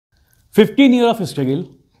15 years of struggle,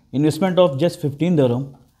 investment of just 15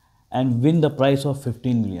 dirham, and win the prize of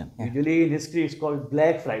 15 million. Usually in history it's called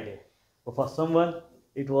Black Friday, but for someone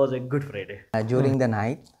it was a Good Friday. During the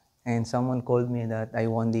night, and someone called me that I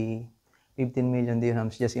won the 15 million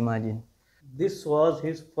dirhams. Just imagine. This was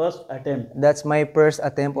his first attempt. That's my first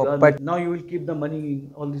attempt of Now you will keep the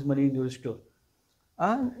money, all this money in your store.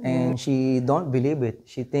 and she don't believe it.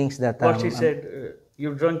 She thinks that What she said,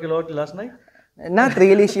 you drank a lot last night? not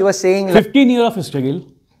really. She was saying like, 15 years of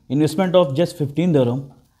struggle, investment of just 15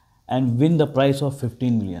 dirham, and win the prize of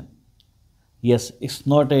 15 million. Yes, it's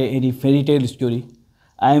not any fairy tale story.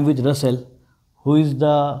 I am with Russel, who is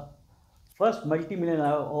the first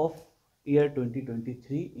multi-millionaire of year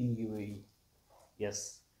 2023 in UAE.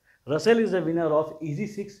 Yes, Russel is the winner of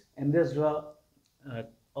EASY6 Emirates Draw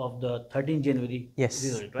of the 13th January yes,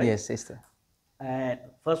 result, right? yes, sister. And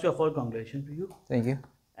first of all, congratulations to you. Thank you.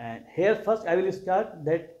 And here first I will start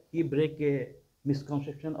that he break a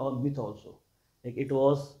misconception or myth also. Like it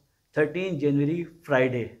was 13th January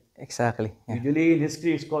Friday. Exactly. Yeah. Usually in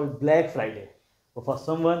history it's called Black Friday. But for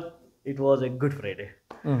someone it was a Good Friday.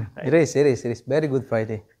 Right? It is very good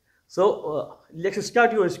Friday. So let's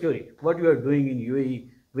start your story. What you are doing in UAE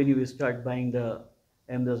when you start buying the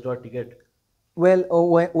Emirates Draw ticket. Well,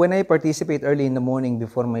 when I participate early in the morning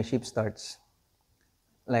before my shift starts,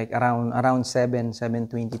 like around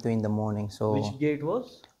 7:22 in the morning. So Which date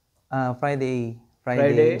was? Friday,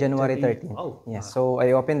 January 13th. Oh, yes. So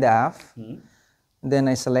I open the app, then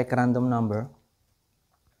I select random number,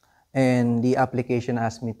 and the application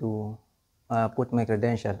asked me to put my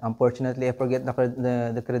credential. Unfortunately, I forget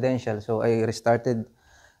the credential, so I restarted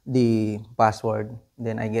the password.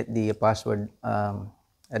 Then I get the password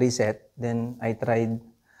reset. Then I tried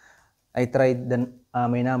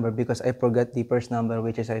my number because I forgot the first number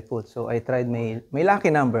which is I put. So I tried my lucky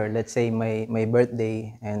number, let's say my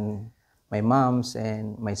birthday and my mom's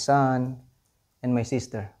and my son and my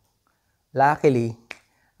sister. Luckily,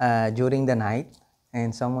 during the night,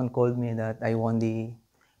 and someone called me that I won the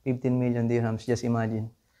 15 million dirhams. Just imagine.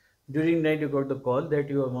 During night you got the call that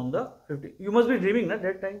you have won the 50. You must be dreaming, not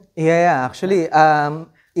that time. Yeah. Actually,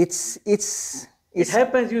 It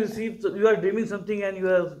happens. You see, you are dreaming something and you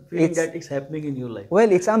are feeling that it's happening in your life.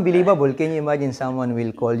 well, it's unbelievable. Can you imagine someone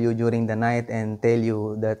will call you during the night and tell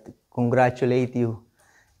you that congratulate you,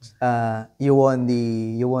 you won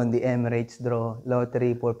the Emirates Draw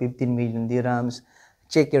lottery for 15 million dirhams.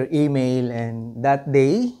 Check your email, and that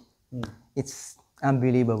day, it's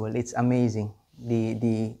unbelievable. It's amazing.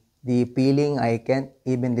 The feeling I can't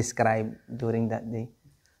even describe during that day.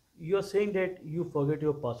 You are saying that you forget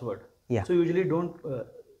your password. Yeah. So usually don't.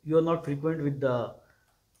 You are not frequent with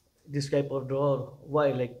this type of draw.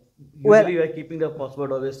 Why? Like usually you are keeping the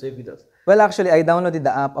password always safe with us. Well, actually, I downloaded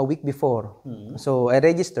the app a week before. So I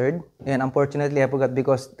registered, and unfortunately, I forgot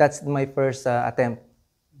because that's my first attempt.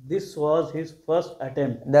 This was his first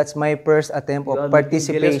attempt. That's my first attempt You are of making jealous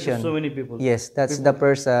to participation. so many people. Yes, that's the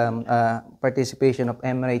first participation of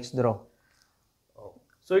Emirates Draw. Oh.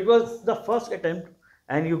 So it was the first attempt,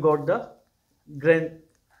 and you got the grand.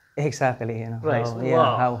 Exactly. Price.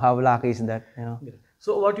 How lucky is that?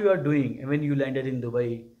 So what you are doing when you landed in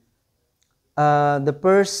Dubai? The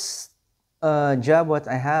first job what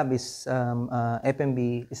I have is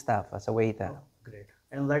F&B staff as a waiter. Great.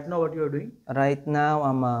 And right now what you are doing? Right now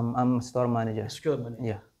I'm store manager. Store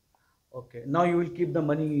manager. Yeah. Okay. Now you will keep the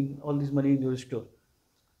money, all this money in your store.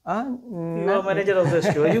 You Not, are manager of the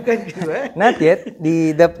store. You can give it. not yet.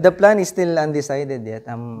 The plan is still undecided yet.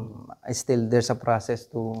 There's a process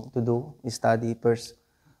to do. Study first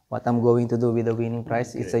what I'm going to do with the winning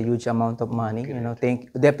prize. It's a huge amount of money.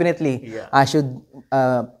 Definitely. Yeah. I should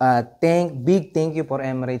thank you for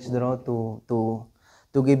Emirates Draw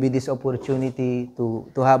to give me this opportunity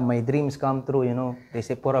to have my dreams come true. They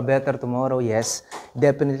say for a better tomorrow. Yes,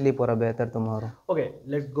 definitely for a better tomorrow. Okay,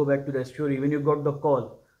 let's go back to the story. When you got the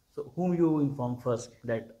call, so whom you informed first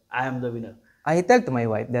that I am the winner? I tell to my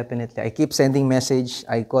wife, definitely. I keep sending message.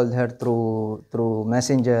 I called her through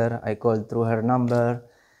Messenger. I called through her number.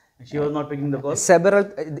 She was not picking the call?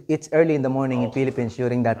 It's early in the morning in Philippines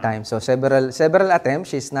during that time. So several attempts,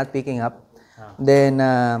 she's not picking up.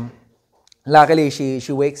 Then luckily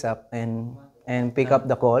she wakes up and pick up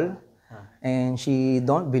the call. And she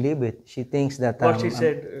don't believe it. She thinks that What she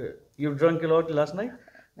said, you drank a lot last night?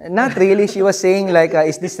 Not really. She was saying like,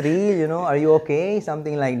 is this real? Are you okay?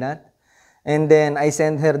 Something like that. And then I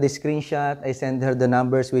sent her the screenshot. I sent her the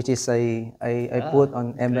numbers, which is I put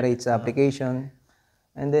on Emirates application.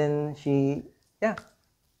 And then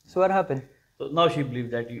so what happened? So now she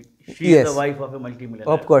believes that she is the wife of a multi-millionaire.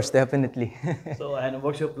 Of course, definitely. So, and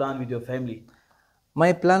what's your plan with your family?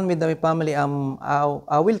 My plan with my family,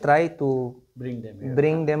 I will try to Bring them here.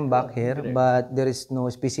 bring them back here, great. but there is no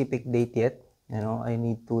specific date yet. You know, I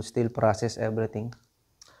need to still process everything.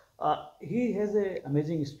 He has an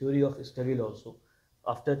amazing story of struggle also.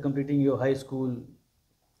 After completing your high school,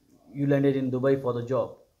 you landed in Dubai for the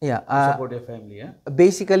job Yeah. to support your family. Yeah?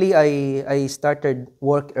 Basically, I started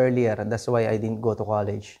work earlier. That's why I didn't go to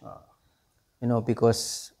college. You know,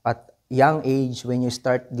 because at young age, when you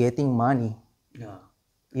start getting money, Yeah.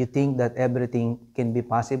 you think that everything can be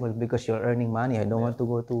possible because you're earning money. I don't want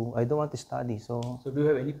to study. So So do you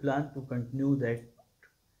have any plan to continue that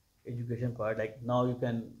education part? Like now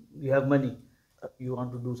you have money, you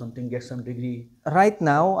want to do something, get some degree. right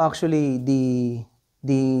now, actually, the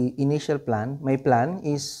initial plan, my plan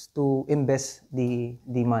is to invest the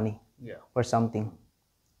money Yeah. for something,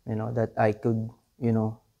 you know, that I could, you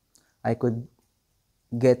know, I could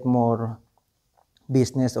get more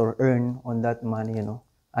business or earn on that money, you know.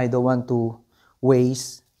 I don't want to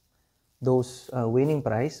waste those winning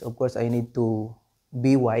prize. Of course, I need to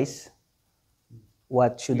be wise.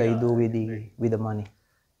 What should I do with the money?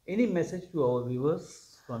 Any message to our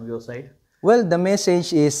viewers from your side? Well, the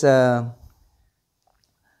message is,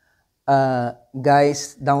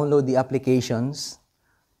 guys, download the applications.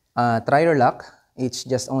 Try your luck. It's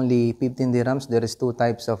just only 15 dirhams. There is two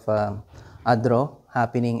types of a draw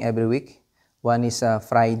happening every week. One is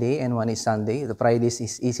Friday and one is Sunday. The Fridays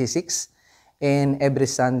is EASY6, and every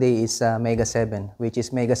Sunday is Mega 7, which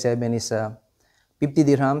is Mega 7 is 50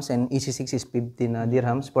 dirhams and EASY6 is 15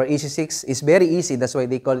 dirhams. For EASY6, it's very easy. That's why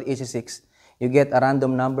they call it EASY6. You get a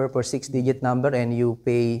random number for 6-digit number and you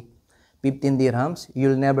pay 15 dirhams.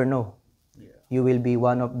 You'll never know. Yeah. You will be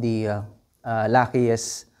one of the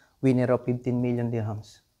luckiest winner of 15 million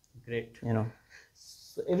dirhams. Great. You know.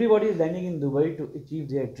 So everybody is landing in Dubai to achieve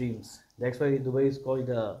their dreams. That's why Dubai is called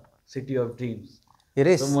the city of dreams. It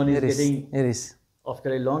is. Someone is it is. getting It is.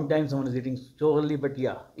 after a long time. Someone is getting so early, but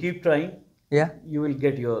yeah, keep trying. Yeah. You will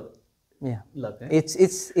get your Yeah. luck. Eh?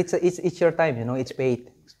 It's your time. You know. It's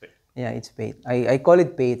paid. Expect. Yeah. It's paid. I call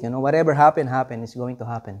it paid. You know. Whatever happen, it's going to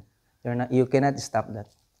happen. You cannot stop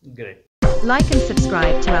that. Great. Like and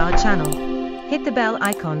subscribe to our channel. Hit the bell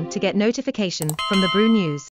icon to get notification from the Brew News.